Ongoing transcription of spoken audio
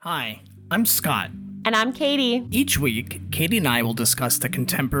Hi, I'm Scott. And I'm Katie. Each week, Katie and I will discuss the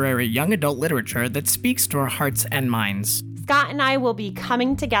contemporary young adult literature that speaks to our hearts and minds. Scott and I will be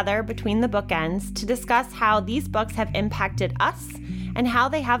coming together between the bookends to discuss how these books have impacted us and how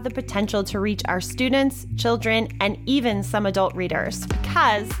they have the potential to reach our students, children, and even some adult readers,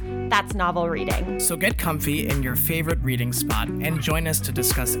 because that's novel reading. So get comfy in your favorite reading spot and join us to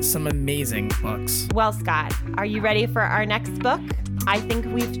discuss some amazing books. Well, Scott, are you ready for our next book? I think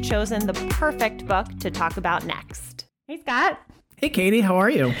we've chosen the perfect book to talk about next. Hey, Scott. Hey, Katie, how are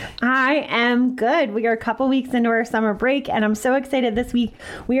you? I am good. We are a couple weeks into our summer break, and I'm so excited this week.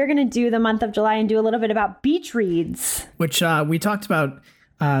 We are going to do the month of July and do a little bit about beach reads. Which we talked about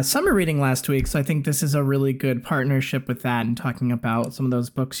summer reading last week, so I think this is a really good partnership with that and talking about some of those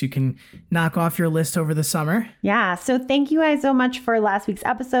books you can knock off your list over the summer. Yeah, so thank you guys so much for last week's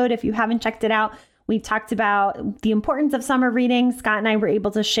episode. If you haven't checked it out, we talked about the importance of summer reading. Scott and I were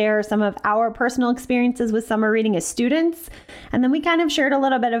able to share some of our personal experiences with summer reading as students. And then we kind of shared a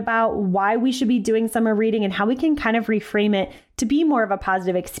little bit about why we should be doing summer reading and how we can kind of reframe it to be more of a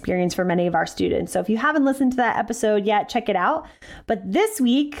positive experience for many of our students. So if you haven't listened to that episode yet, check it out. But this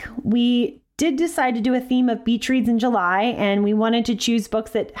week, we did decide to do a theme of beach reads in July, and we wanted to choose books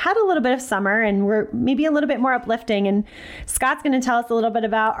that had a little bit of summer and were maybe a little bit more uplifting. And Scott's going to tell us a little bit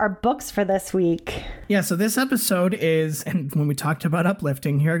about our books for this week. Yeah, so this episode is, and when we talked about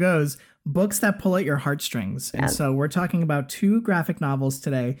uplifting, here goes, books that pull at your heartstrings. And so we're talking about two graphic novels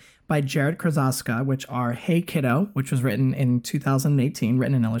today by Jarrett Krosoczka, which are Hey Kiddo, which was written in 2018,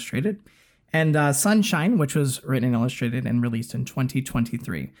 written and illustrated, and Sunshine, which was written and illustrated and released in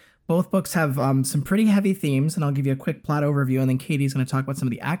 2023. Both books have some pretty heavy themes, and I'll give you a quick plot overview, and then Katie's going to talk about some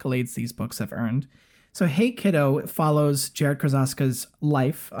of the accolades these books have earned. So Hey Kiddo follows Jarrett Krosoczka's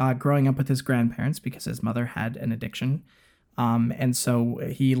life growing up with his grandparents because his mother had an addiction. And so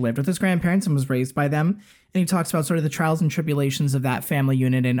he lived with his grandparents and was raised by them. And he talks about sort of the trials and tribulations of that family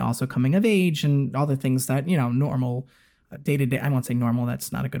unit and also coming of age and all the things that, you know, normal day-to-day, I won't say normal,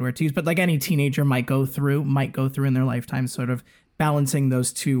 that's not a good word to use, but like any teenager might go through in their lifetime, sort of balancing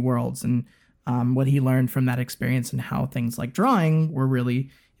those two worlds, and what he learned from that experience and how things like drawing were really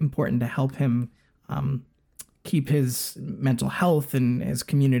important to help him keep his mental health and his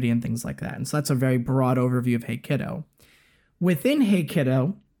community and things like that. And so that's a very broad overview of Hey Kiddo. Within Hey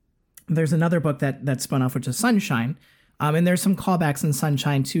Kiddo, there's another book that spun off, which is Sunshine. And there's some callbacks in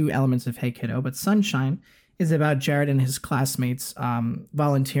Sunshine to elements of Hey Kiddo, but Sunshine is about Jarrett and his classmates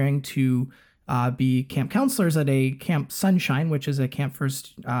volunteering to be camp counselors at a Camp Sunshine, which is a camp for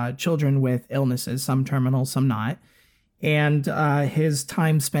children with illnesses, some terminal, some not. And his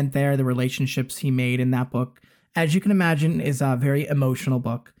time spent there, the relationships he made in that book, as you can imagine, is a very emotional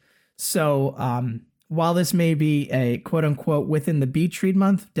book. So while this may be a quote unquote within the beach read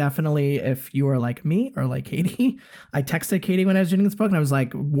month, definitely if you are like me or like Katie, I texted Katie when I was reading this book and I was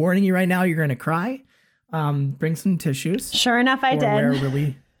like, warning you right now, you're going to cry. Bring some tissues. Sure enough, I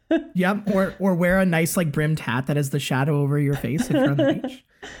did. Yep. Or wear a nice like brimmed hat that has the shadow over your face if you're on the beach.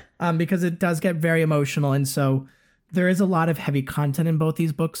 Because it does get very emotional. And so there is a lot of heavy content in both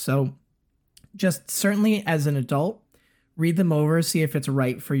these books. So just certainly as an adult, read them over, see if it's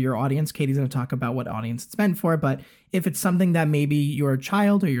right for your audience. Katie's going to talk about what audience it's meant for. But if it's something that maybe your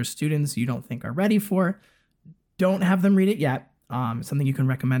child or your students you don't think are ready for, don't have them read it yet. Something you can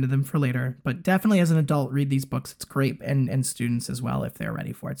recommend to them for later. But definitely as an adult, read these books. It's great. And students as well, if they're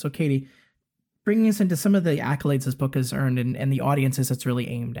ready for it. So Katie, bringing us into some of the accolades this book has earned and the audiences it's really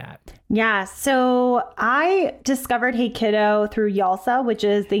aimed at. Yeah, so I discovered Hey Kiddo through YALSA, which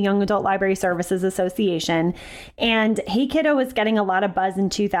is the Young Adult Library Services Association. And Hey Kiddo was getting a lot of buzz in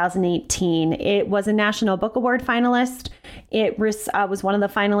 2018. It was a National Book Award finalist. It was one of the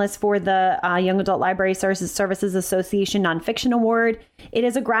finalists for the Young Adult Library Services Association Nonfiction Award. It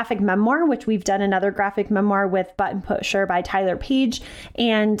is a graphic memoir, which we've done another graphic memoir with Button Pusher by Tyler Page.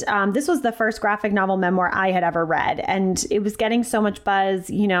 And this was the first graphic novel memoir I had ever read. And it was getting so much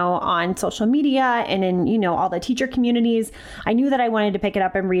buzz, on social media and in, all the teacher communities. I knew that I wanted to pick it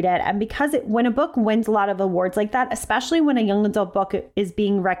up and read it. And because when a book wins a lot of awards like that, especially when a young adult book is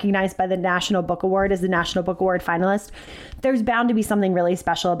being recognized by the National Book Award as the National Book Award finalist, there's bound to be something really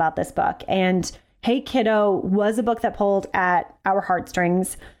special about this book. And Hey Kiddo was a book that pulled at our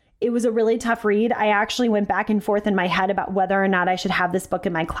heartstrings. It was a really tough read. I actually went back and forth in my head about whether or not I should have this book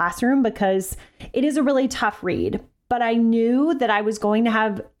in my classroom because it is a really tough read. But I knew that I was going to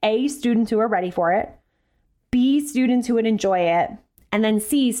have A, students who are ready for it, B, students who would enjoy it, and then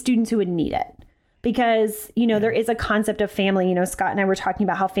C, students who would need it. Because, there is a concept of family. Scott and I were talking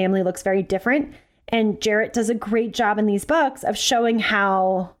about how family looks very different And Jarrett does a great job in these books of showing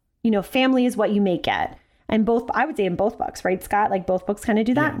how, family is what you make it. And I would say in both books, right, Scott? Like both books kind of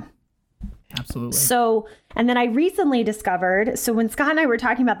do that. Yeah, absolutely. So, and then I recently discovered, so when Scott and I were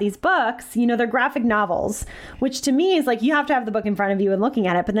talking about these books, they're graphic novels, which to me is like, you have to have the book in front of you and looking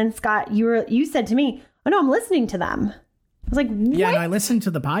at it. But then Scott, you said to me, oh no, I'm listening to them. I was like, what? Yeah, no, I listened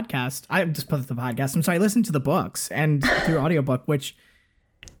to the podcast. I just put the podcast. I'm sorry, I listened to the books and through audiobook, which,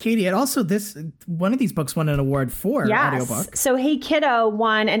 Katie, it also, one of these books won an award for audiobook. So Hey Kiddo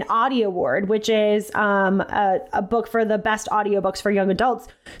won an Audio Award, which is a book for the best audiobooks for young adults.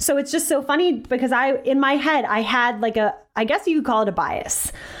 So it's just so funny because in my head, I had like I guess you could call it a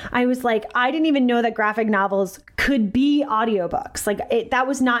bias. I was like, I didn't even know that graphic novels could be audiobooks. Like that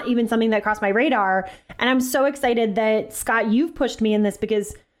was not even something that crossed my radar. And I'm so excited that, Scott, you've pushed me in this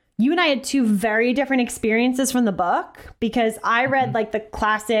because you and I had two very different experiences from the book, because I read like the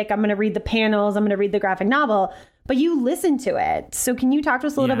classic, I'm going to read the panels, I'm going to read the graphic novel, but you listened to it. So can you talk to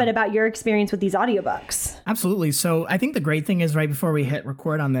us a little bit about your experience with these audiobooks? Absolutely. So I think the great thing is right before we hit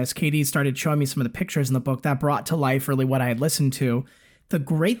record on this, Katie started showing me some of the pictures in the book that brought to life really what I had listened to. The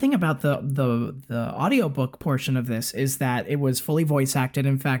great thing about the audiobook portion of this is that it was fully voice acted.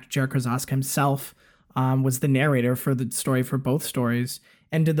 In fact, Jarrett Krosoczka himself was the narrator for the story for both stories,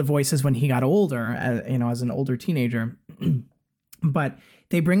 and did the voices when he got older, as an older teenager. But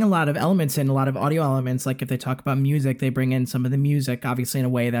they bring a lot of elements in, a lot of audio elements. Like if they talk about music, they bring in some of the music, obviously in a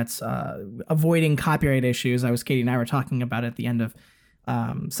way that's avoiding copyright issues. Katie and I were talking about at the end of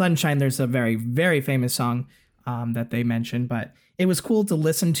Sunshine. There's a very, very famous song that they mentioned, but it was cool to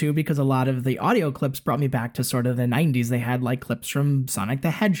listen to because a lot of the audio clips brought me back to sort of the 90s. They had like clips from Sonic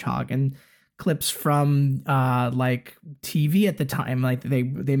the Hedgehog and clips from like TV at the time, like they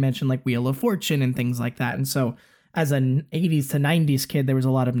mentioned like Wheel of Fortune and things like that. And so as an 80s to 90s kid, there was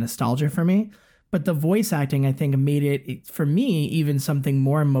a lot of nostalgia for me. But the voice acting, I think, made it, for me, even something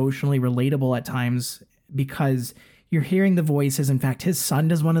more emotionally relatable at times, because you're hearing the voices. In fact, his son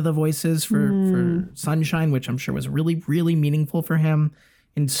does one of the voices for Sunshine, which I'm sure was really, really meaningful for him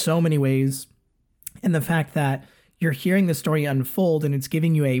in so many ways. And the fact that you're hearing the story unfold and it's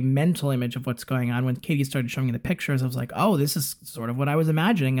giving you a mental image of what's going on. When Katie started showing me the pictures, I was like, oh, this is sort of what I was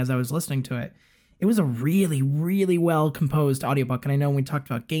imagining as I was listening to it. It was a really, really well composed audiobook. And I know when we talked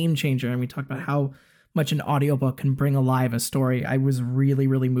about Game Changer and we talked about how much an audiobook can bring alive a story, I was really,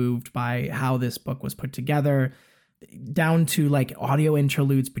 really moved by how this book was put together, down to like audio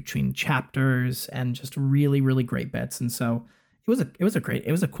interludes between chapters and just really, really great bits. And so it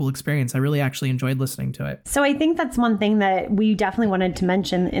was a cool experience. I really actually enjoyed listening to it. So I think that's one thing that we definitely wanted to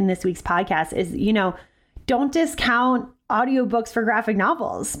mention in this week's podcast is, don't discount audiobooks for graphic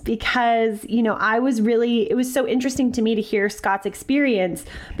novels, because, it was so interesting to me to hear Scott's experience,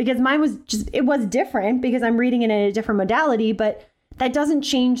 because mine it was different because I'm reading it in a different modality, but that doesn't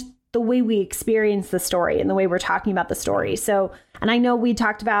change the way we experience the story and the way we're talking about the story. So, and I know we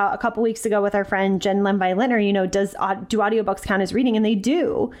talked about a couple weeks ago with our friend Jen Lemby-Lintner, do audiobooks count as reading? And they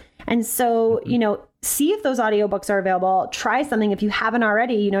do. And so, see if those audiobooks are available. Try something. If you haven't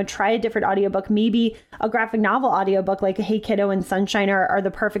already, try a different audiobook. Maybe a graphic novel audiobook like Hey Kiddo and Sunshine are the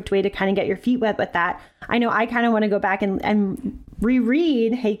perfect way to kind of get your feet wet with that. I know I kind of want to go back and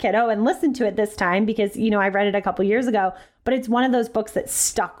reread Hey Kiddo and listen to it this time because, I read it a couple years ago, but it's one of those books that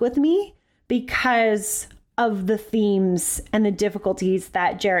stuck with me because of the themes and the difficulties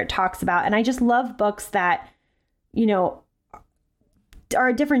that Jarrett talks about. And I just love books that, are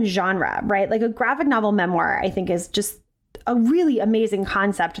a different genre, right? Like a graphic novel memoir, I think is just a really amazing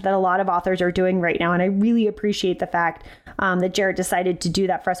concept that a lot of authors are doing right now. And I really appreciate the fact that Jarrett decided to do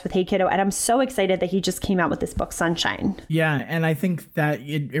that for us with Hey Kiddo. And I'm so excited that he just came out with this book, Sunshine. Yeah. And I think that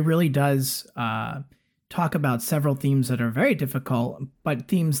it really does talk about several themes that are very difficult, but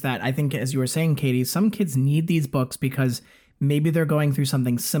themes that I think, as you were saying, Katie, some kids need these books because maybe they're going through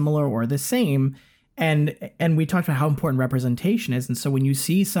something similar or the same. And we talked about how important representation is. And so when you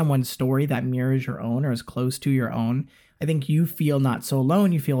see someone's story that mirrors your own or is close to your own, I think you feel not so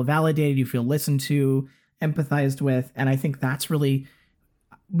alone. You feel validated. You feel listened to, empathized with. And I think that's really,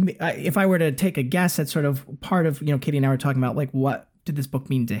 if I were to take a guess at sort of part of, Katie and I were talking about like, what did this book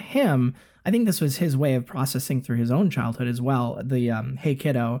mean to him? I think this was his way of processing through his own childhood as well. The Hey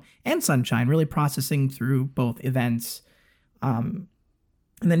Kiddo and Sunshine, really processing through both events. And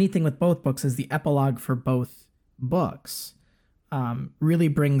the neat thing with both books is the epilogue for both books really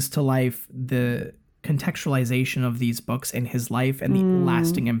brings to life the contextualization of these books in his life and the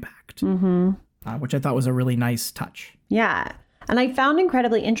lasting impact, which I thought was a really nice touch. Yeah. And I found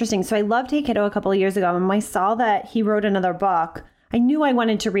incredibly interesting. So I loved Hey Kiddo a couple of years ago. And when I saw that he wrote another book, I knew I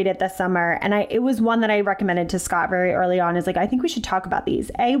wanted to read it this summer. And it was one that I recommended to Scott very early on. Is like, I think we should talk about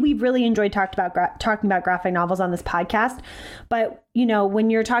these. We've really enjoyed talking about graphic novels on this podcast. But, when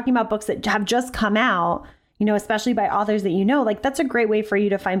you're talking about books that have just come out, especially by authors that like that's a great way for you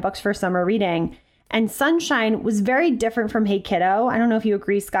to find books for summer reading. And Sunshine was very different from Hey Kiddo. I don't know if you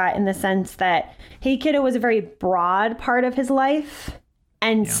agree, Scott, in the sense that Hey Kiddo was a very broad part of his life.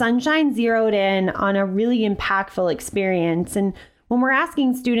 And Sunshine zeroed in on a really impactful experience. And when we're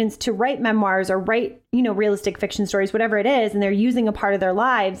asking students to write memoirs or write, realistic fiction stories, whatever it is, and they're using a part of their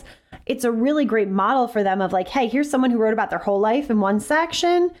lives, it's a really great model for them of like, hey, here's someone who wrote about their whole life in one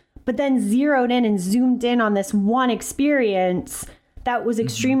section, but then zeroed in and zoomed in on this one experience that was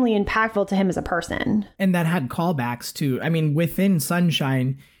extremely impactful to him as a person. And that had callbacks to, within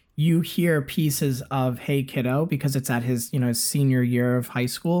Sunshine, you hear pieces of Hey Kiddo because it's at his, his senior year of high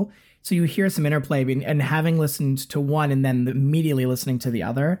school. So you hear some interplay, and having listened to one and then immediately listening to the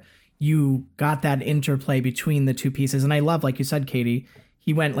other, you got that interplay between the two pieces. And I love, like you said, Katie,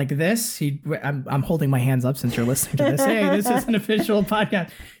 he went like this. I'm holding my hands up since you're listening to this. Hey, this is an official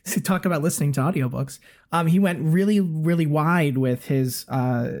podcast. So talk about listening to audiobooks. He went really, really wide with his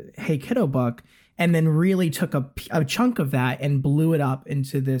Hey Kiddo book, and then really took a chunk of that and blew it up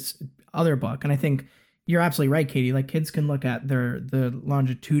into this other book. And I think you're absolutely right, Katie. Like, kids can look at the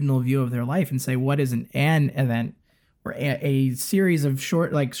longitudinal view of their life and say, what is an event or a series of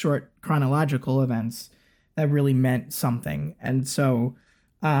short chronological events that really meant something. And so,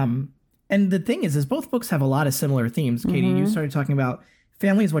 and the thing is both books have a lot of similar themes. Katie, you started talking about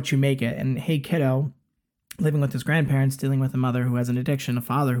family is what you make it. And Hey Kiddo, living with his grandparents, dealing with a mother who has an addiction, a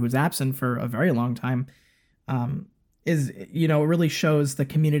father who's absent for a very long time, it really shows the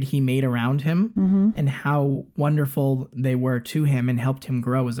community he made around him and how wonderful they were to him and helped him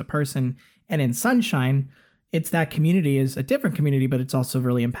grow as a person. And in Sunshine, it's that community is a different community, but it's also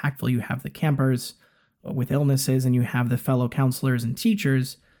really impactful. You have the campers with illnesses, and you have the fellow counselors and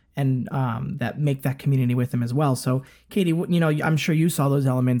teachers, and that make that community with him as well. So, Katie, I'm sure you saw those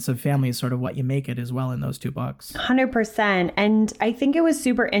elements of family as sort of what you make it as well in those two books. 100%. And I think it was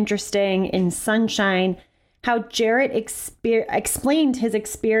super interesting in Sunshine how Jarrett explained his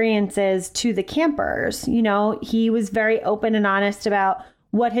experiences to the campers. He was very open and honest about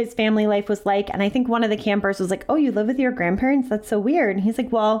what his family life was like. And I think one of the campers was like, oh, you live with your grandparents? That's so weird. And he's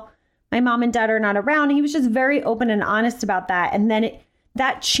like, well, my mom and dad are not around. And he was just very open and honest about that. And then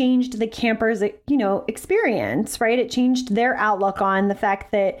that changed the campers, experience, right? It changed their outlook on the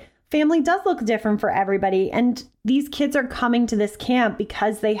fact that family does look different for everybody. And these kids are coming to this camp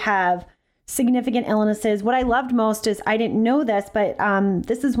because they have significant illnesses. What I loved most is, I didn't know this, but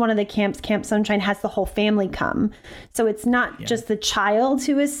this is one of the camps. Camp Sunshine has the whole family come. So it's not just the child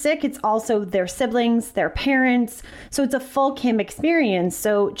who is sick. It's also their siblings, their parents. So it's a full camp experience.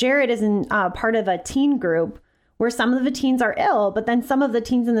 So Jarrett is in part of a teen group where some of the teens are ill, but then some of the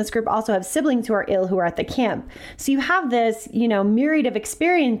teens in this group also have siblings who are ill who are at the camp. So you have this, myriad of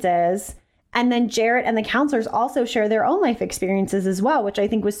experiences. And then Jarrett and the counselors also share their own life experiences as well, which I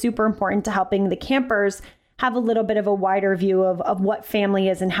think was super important to helping the campers have a little bit of a wider view of what family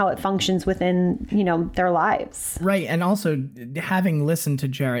is and how it functions within, their lives. Right. And also, having listened to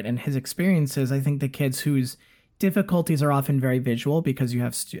Jarrett and his experiences, I think the kids whose difficulties are often very visual, because you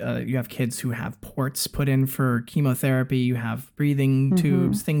have kids who have ports put in for chemotherapy, you have breathing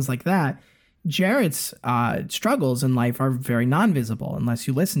tubes, things like that. Jarrett's struggles in life are very non-visible unless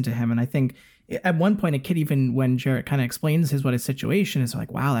you listen to him. And I think at one point, a kid, even when Jarrett kind of explains what his situation is,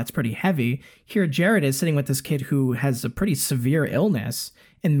 like, wow, that's pretty heavy. Here, Jarrett is sitting with this kid who has a pretty severe illness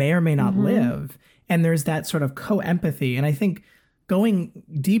and may or may not live. And there's that sort of co-empathy. And I think going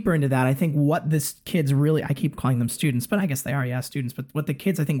deeper into that, I think what this kids really, I keep calling them students, but I guess they are, students. But what the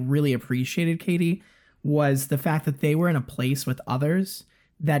kids, I think, really appreciated, Katie, was the fact that they were in a place with others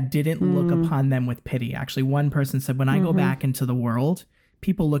that didn't look upon them with pity. Actually, one person said, when I go back into the world,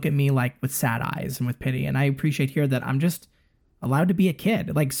 people look at me like with sad eyes and with pity. And I appreciate here that I'm just allowed to be a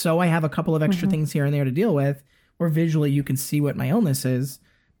kid. Like, so I have a couple of extra things here and there to deal with, where visually you can see what my illness is,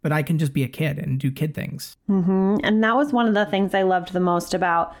 but I can just be a kid and do kid things. And that was one of the things I loved the most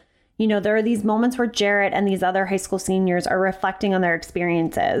about, there are these moments where Jarrett and these other high school seniors are reflecting on their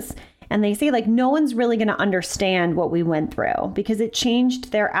experiences. And they say, like, no one's really going to understand what we went through because it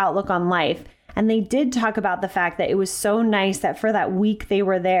changed their outlook on life. And they did talk about the fact that it was so nice that for that week they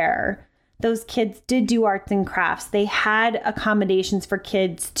were there, those kids did do arts and crafts. They had accommodations for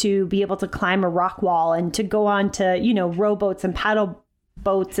kids to be able to climb a rock wall and to go on to, rowboats and paddle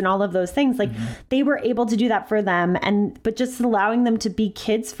boats and all of those things. Like, they were able to do that for them. But just allowing them to be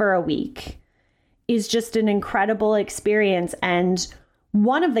kids for a week, is just an incredible experience. And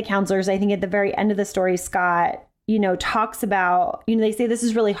one of the counselors, I think at the very end of the story, Scott, talks about, they say this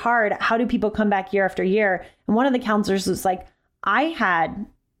is really hard. How do people come back year after year? And one of the counselors was like, I had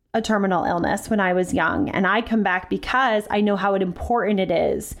a terminal illness when I was young, and I come back because I know how important it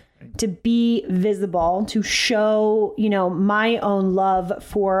is to be visible, to show, my own love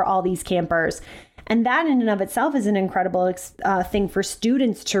for all these campers. And that in and of itself is an incredible thing for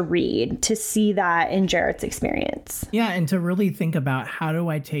students to read, to see that in Jarrett's experience. Yeah, and to really think about, how do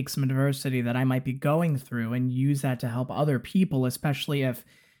I take some adversity that I might be going through and use that to help other people, especially if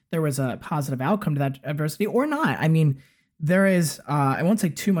there was a positive outcome to that adversity or not. I mean, there is, I won't say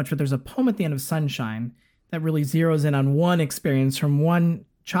too much, but there's a poem at the end of Sunshine that really zeroes in on one experience from one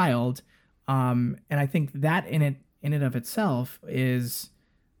child. And I think that in it of itself is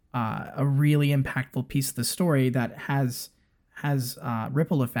a really impactful piece of the story that has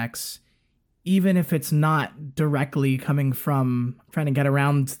ripple effects, even if it's not directly coming from, trying to get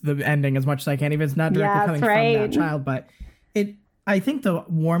around the ending as much as I can, even if it's not directly coming from that child. But I think the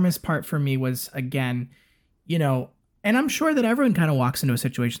warmest part for me was, again, and I'm sure that everyone kind of walks into a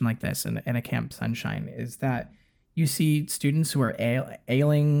situation like this in a Camp Sunshine, is that you see students who are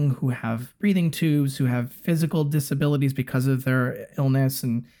ailing, who have breathing tubes, who have physical disabilities because of their illness,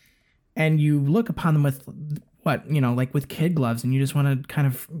 and you look upon them with like with kid gloves, and you just want to kind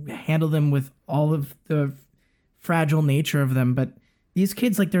of handle them with all of the fragile nature of them. But these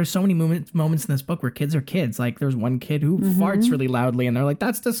kids, like, there's so many moments in this book where kids are kids. Like, there's one kid who farts really loudly, and they're like,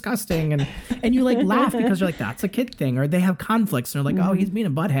 that's disgusting. And you like laugh because you're like, that's a kid thing. Or they have conflicts, and they're like, oh, he's being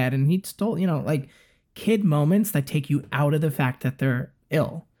a butthead, and he stole, like kid moments that take you out of the fact that they're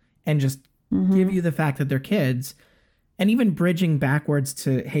ill and just give you the fact that they're kids. And even bridging backwards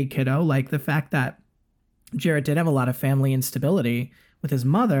to Hey Kiddo, like the fact that Jarrett did have a lot of family instability with his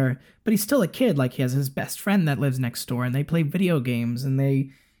mother, but he's still a kid. Like, he has his best friend that lives next door, and they play video games, and they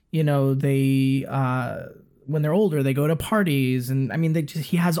when they're older, they go to parties. And I mean,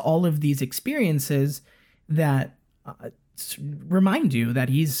 he has all of these experiences that remind you that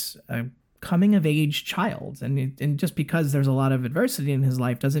he's a coming of age child. And just because there's a lot of adversity in his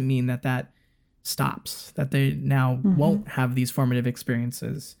life doesn't mean that stops, that they now won't have these formative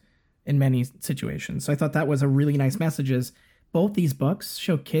experiences in many situations. So I thought that was a really nice message, is both these books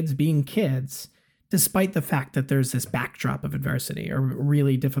show kids being kids, despite the fact that there's this backdrop of adversity or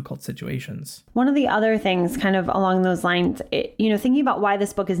really difficult situations. One of the other things kind of along those lines, thinking about why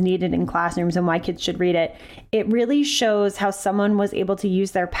this book is needed in classrooms and why kids should read it, it really shows how someone was able to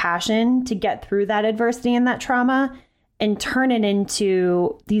use their passion to get through that adversity and that trauma and turn it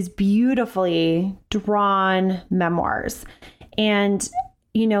into these beautifully drawn memoirs. And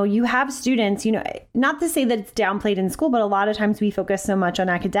you have students, not to say that it's downplayed in school, but a lot of times we focus so much on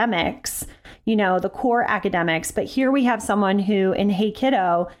academics, the core academics. But here we have someone who, in Hey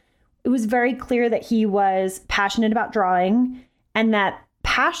Kiddo, it was very clear that he was passionate about drawing, and that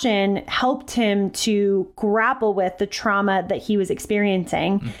passion helped him to grapple with the trauma that he was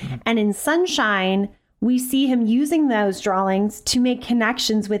experiencing. And in Sunshine, we see him using those drawings to make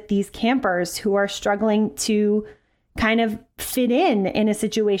connections with these campers who are struggling to kind of fit in a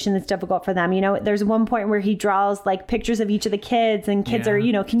situation that's difficult for them. There's one point where he draws like pictures of each of the kids, and kids are,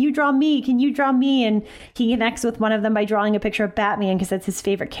 can you draw me? Can you draw me? And he connects with one of them by drawing a picture of Batman because that's his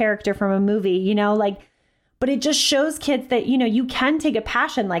favorite character from a movie, but it just shows kids that, you can take a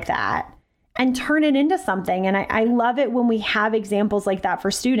passion like that and turn it into something. And I love it when we have examples like that for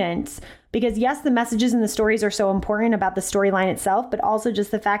students, because yes, the messages and the stories are so important about the storyline itself, but also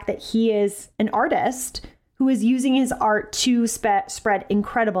just the fact that he is an artist who is using his art to spread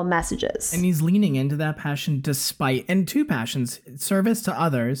incredible messages. And he's leaning into that passion and two passions, service to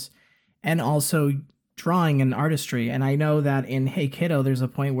others and also drawing and artistry. And I know that in Hey Kiddo, there's a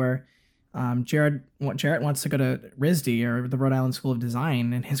point where Jarrett wants to go to RISD, or the Rhode Island School of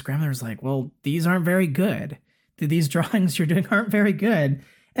Design, and his grandmother's like, well, these aren't very good. These drawings you're doing aren't very good.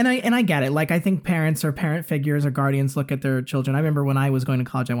 And I get it. Like, I think parents or parent figures or guardians look at their children. I remember when I was going to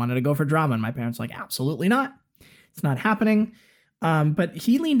college, I wanted to go for drama, and my parents were like, absolutely not. It's not happening. But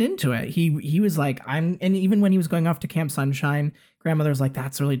he leaned into it. He was like, and even when he was going off to Camp Sunshine, grandmother's like,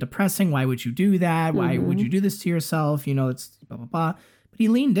 that's really depressing. Why would you do that? Why would you do this to yourself? It's blah, blah, blah. But he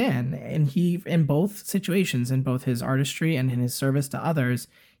leaned in, and he, in both situations, in both his artistry and in his service to others,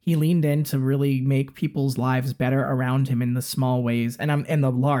 he leaned in to really make people's lives better around him in the small ways and in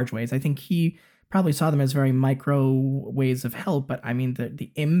the large ways. I think he probably saw them as very micro ways of help, but I mean,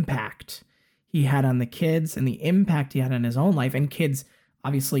 the impact he had on the kids and the impact he had on his own life, and kids,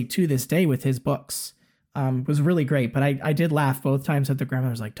 obviously, to this day with his books, was really great. But I did laugh both times that the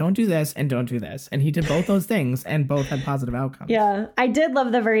grandmother was like, don't do this and don't do this. And he did both those things and both had positive outcomes. Yeah, I did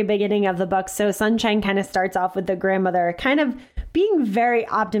love the very beginning of the book. So Sunshine kind of starts off with the grandmother kind of being very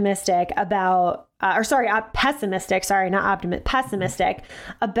optimistic about, pessimistic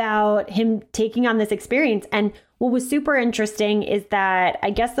about him taking on this experience. And what was super interesting is that I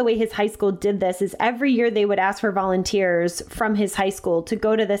guess the way his high school did this is every year they would ask for volunteers from his high school to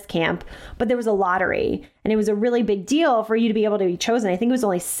go to this camp, but there was a lottery and it was a really big deal for you to be able to be chosen. I think it was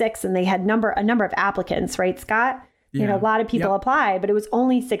only 6 and they had a number of applicants, right, Scott? Yeah. You know, a lot of people apply, but it was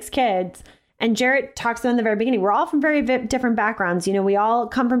only 6 kids. And Jarrett talks to them in the very beginning. We're all from very different backgrounds. You know, we all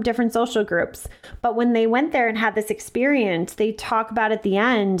come from different social groups. But when they went there and had this experience, they talk about at the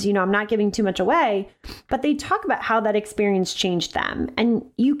end, you know, I'm not giving too much away, but they talk about how that experience changed them. And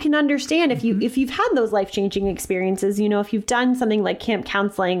you can understand if you've had those life-changing experiences, you know, if you've done something like camp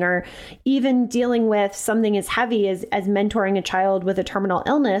counseling or even dealing with something as heavy as mentoring a child with a terminal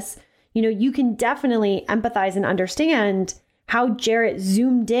illness, you know, you can definitely empathize and understand how Jarrett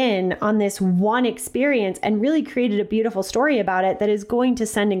zoomed in on this one experience and really created a beautiful story about it that is going to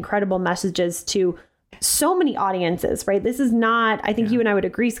send incredible messages to so many audiences, right? This is not, I think you and I would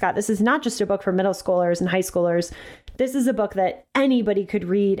agree, Scott, this is not just a book for middle schoolers and high schoolers. This is a book that anybody could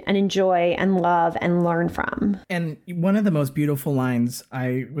read and enjoy and love and learn from. And one of the most beautiful lines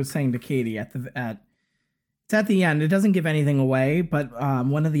I was saying to Katie it's at the end, it doesn't give anything away, but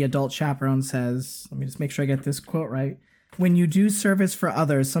one of the adult chaperones says, let me just make sure I get this quote right. When you do service for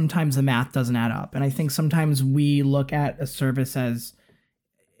others, sometimes the math doesn't add up. And I think sometimes we look at a service as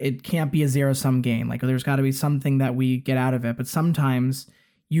it can't be a zero-sum game. Like there's got to be something that we get out of it. But sometimes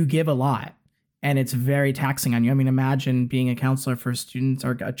you give a lot and it's very taxing on you. I mean, imagine being a counselor for students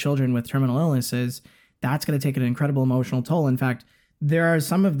or children with terminal illnesses. That's going to take an incredible emotional toll. In fact, there are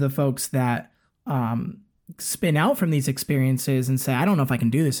some of the folks that spin out from these experiences and say, I don't know if I can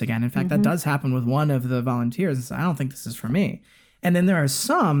do this again. In fact, that does happen with one of the volunteers. I don't think this is for me. And then there are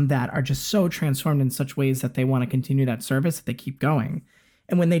some that are just so transformed in such ways that they want to continue that service, that they keep going.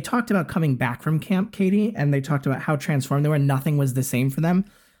 And when they talked about coming back from camp, Katie, and they talked about how transformed they were, nothing was the same for them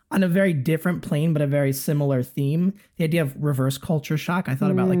on a very different plane, but a very similar theme. The idea of reverse culture shock. I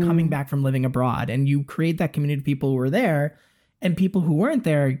thought about like coming back from living abroad, and you create that community of people who were there, and people who weren't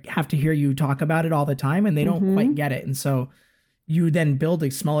there have to hear you talk about it all the time and they don't quite get it. And so you then build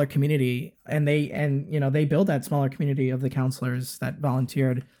a smaller community and they build that smaller community of the counselors that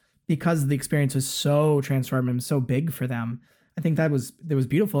volunteered because the experience was so transformative and so big for them. I think that was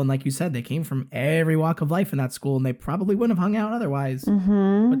beautiful. And like you said, they came from every walk of life in that school and they probably wouldn't have hung out otherwise,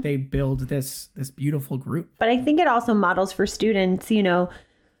 but they build this beautiful group. But I think it also models for students, you know,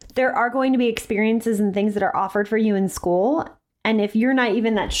 there are going to be experiences and things that are offered for you in school. And if you're not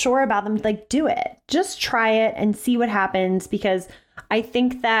even that sure about them, like do it. Just try it and see what happens, because I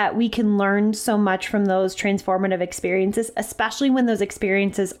think that we can learn so much from those transformative experiences, especially when those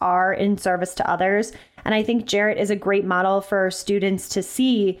experiences are in service to others. And I think Jarrett is a great model for students to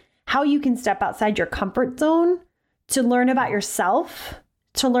see how you can step outside your comfort zone to learn about yourself,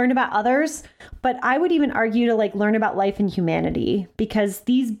 to learn about others. But I would even argue to like learn about life and humanity, because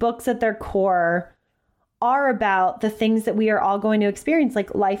these books at their core are about the things that we are all going to experience,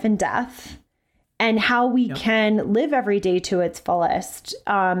 like life and death, and how we can live every day to its fullest,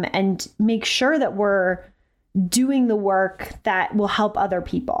 and make sure that we're doing the work that will help other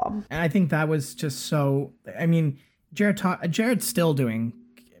people. And I think that was just so, I mean, Jarrett's still doing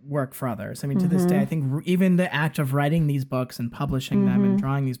work for others. I mean, to this day, I think even the act of writing these books and publishing them and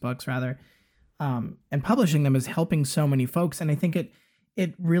drawing these books rather, and publishing them is helping so many folks. And I think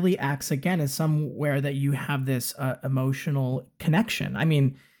it really acts again as somewhere that you have this emotional connection. I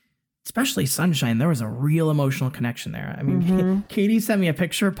mean, especially Sunshine, there was a real emotional connection there. I mean, Katie sent me a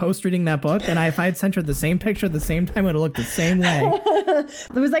picture post reading that book, and if I had sent her the same picture at the same time, it would have looked the same way.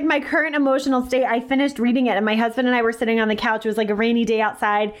 It was like my current emotional state. I finished reading it, and my husband and I were sitting on the couch. It was like a rainy day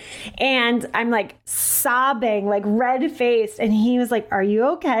outside, and I'm like sobbing, like red-faced, and he was like, "Are you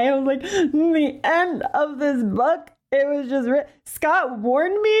okay?" I was like, the end of this book. It was just, Scott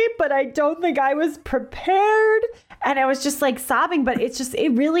warned me, but I don't think I was prepared. And I was just like sobbing, but it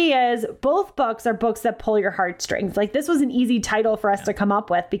really is. Both books are books that pull your heartstrings. Like this was an easy title for us to come up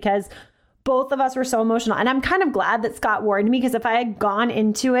with because both of us were so emotional. And I'm kind of glad that Scott warned me, because if I had gone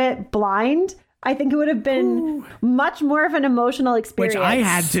into it blind, I think it would have been much more of an emotional experience. Which I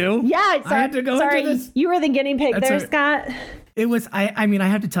had to. Yeah. I had to go into this. You were the guinea pig there, Scott. It was, I mean, I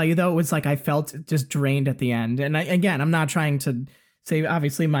have to tell you though, it was like I felt just drained at the end. And I'm not trying to say,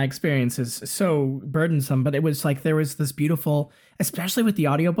 obviously my experience is so burdensome, but it was like there was this beautiful, especially with the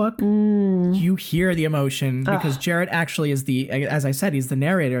audiobook, you hear the emotion because Jarrett actually is as I said, he's the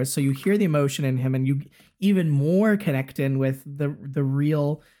narrator. So you hear the emotion in him and you even more connect in with the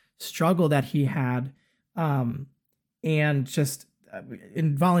real struggle that he had. And just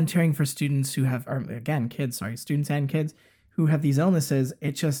in volunteering for students who have, or again, students and kids who have these illnesses,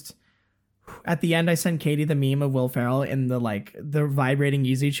 it just, at the end, I sent Katie the meme of Will Ferrell in the vibrating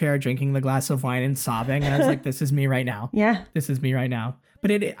easy chair, drinking the glass of wine and sobbing. And I was like, this is me right now. Yeah. This is me right now.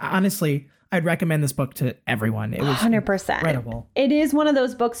 But it honestly, I'd recommend this book to everyone. It was 100%. incredible. It is one of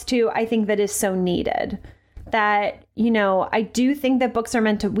those books too, I think, that is so needed. That, I do think that books are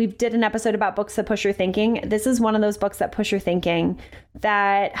meant to, we did an episode about books that push your thinking. This is one of those books that push your thinking,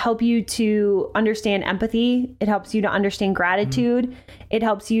 that help you to understand empathy. It helps you to understand gratitude. It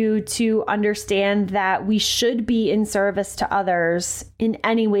helps you to understand that we should be in service to others in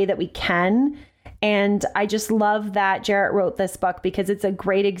any way that we can. And I just love that Jarrett wrote this book because it's a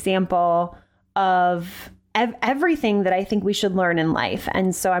great example of everything that I think we should learn in life.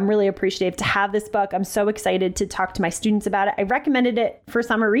 And so I'm really appreciative to have this book. I'm so excited to talk to my students about it. I recommended it for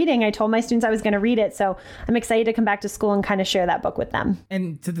summer reading. I told my students I was going to read it. So I'm excited to come back to school and kind of share that book with them.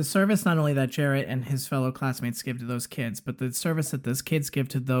 And to the service, not only that Jarrett and his fellow classmates give to those kids, but the service that those kids give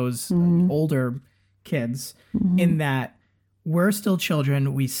to those older kids, in that we're still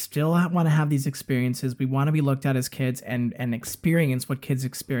children. We still want to have these experiences. We want to be looked at as kids and experience what kids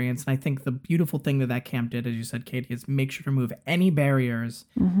experience. And I think the beautiful thing that camp did, as you said, Katie, is make sure to remove any barriers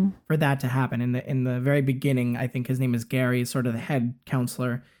for that to happen. In the very beginning, I think his name is Gary, sort of the head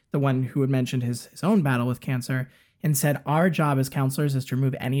counselor, the one who had mentioned his own battle with cancer, and said, our job as counselors is to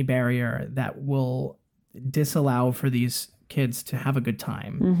remove any barrier that will disallow for these kids to have a good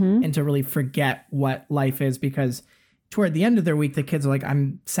time and to really forget what life is, because toward the end of their week, the kids are like,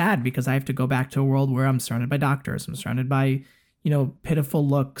 I'm sad because I have to go back to a world where I'm surrounded by doctors. I'm surrounded by, pitiful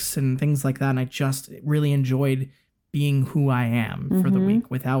looks and things like that. And I just really enjoyed being who I am for the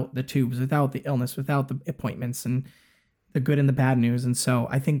week, without the tubes, without the illness, without the appointments and the good and the bad news. And so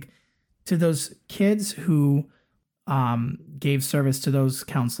I think to those kids who gave service to those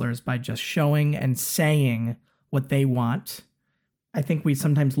counselors by just showing and saying what they want, I think we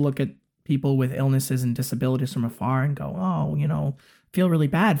sometimes look at people with illnesses and disabilities from afar and go, feel really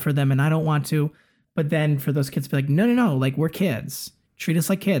bad for them and I don't want to. But then for those kids to be like, no, like, we're kids. Treat us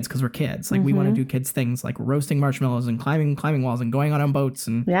like kids because we're kids. Like, we want to do kids things like roasting marshmallows and climbing walls and going out on boats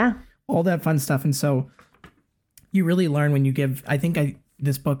and all that fun stuff. And so you really learn when you give.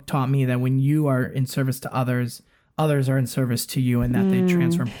 This book taught me that when you are in service to others, others are in service to you, and that they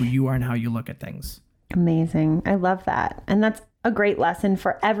transform who you are and how you look at things. Amazing. I love that. And that's a great lesson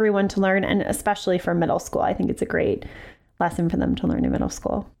for everyone to learn, and especially for middle school. I think it's a great lesson for them to learn in middle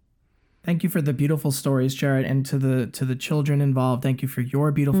school. Thank you for the beautiful stories, Jarrett, and to the children involved. Thank you for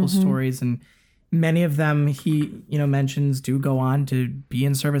your beautiful stories. And many of them he, mentions do go on to be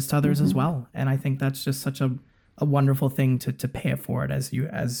in service to others as well. And I think that's just such a wonderful thing to pay it forward as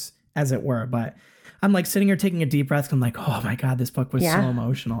it were. But I'm like sitting here taking a deep breath. I'm like, oh my God, this book was so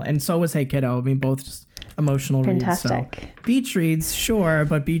emotional. And so was Hey Kiddo. I mean, both just emotional Fantastic. reads. So beach reads, sure,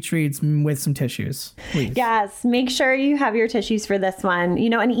 but beach reads with some tissues, please. Yes, make sure you have your tissues for this one.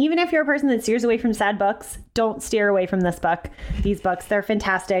 And even if you're a person that steers away from sad books, don't steer away from this book. These books, they're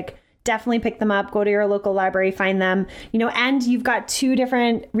fantastic. Definitely pick them up. Go to your local library, find them, and you've got two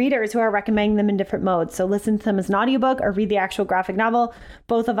different readers who are recommending them in different modes. So listen to them as an audiobook or read the actual graphic novel.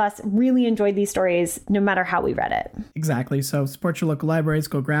 Both of us really enjoyed these stories, no matter how we read it. Exactly. So support your local libraries.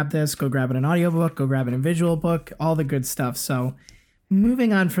 Go grab this. Go grab it an audiobook. Go grab it in visual book. All the good stuff. So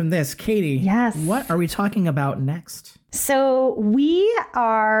moving on from this, Katie. Yes. What are we talking about next? So we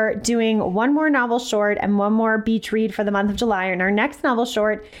are doing one more novel short and one more beach read for the month of July. And our next novel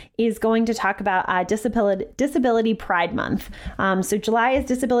short is going to talk about Disability Pride Month. So July is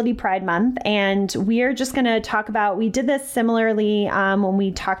Disability Pride Month. And we are just going to talk about, we did this similarly when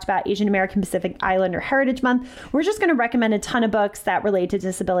we talked about Asian American Pacific Islander Heritage Month. We're just going to recommend a ton of books that relate to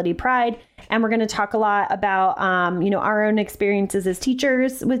disability pride. And we're going to talk a lot about, our own experiences as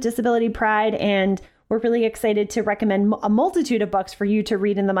teachers with disability pride. And we're really excited to recommend a multitude of books for you to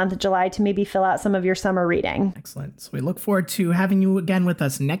read in the month of July to maybe fill out some of your summer reading. Excellent. So we look forward to having you again with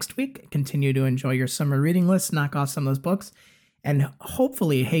us next week. Continue to enjoy your summer reading list, knock off some of those books, and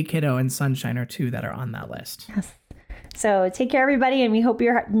hopefully Hey Kiddo and Sunshine are two that are on that list. Yes. So take care, everybody, and we hope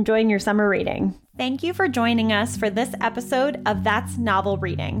you're enjoying your summer reading. Thank you for joining us for this episode of That's Novel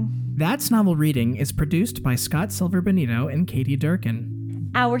Reading. That's Novel Reading is produced by Scott Silver Benito and Katie Durkin.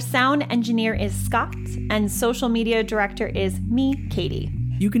 Our sound engineer is Scott, and social media director is me, Katie.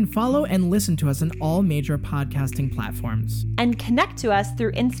 You can follow and listen to us on all major podcasting platforms. And connect to us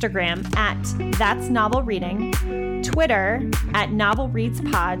through Instagram at That's Novel Reading, Twitter at Novel Reads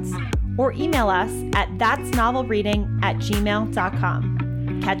Pods, or email us at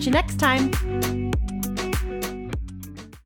thatsnovelreading@gmail.com. Catch you next time.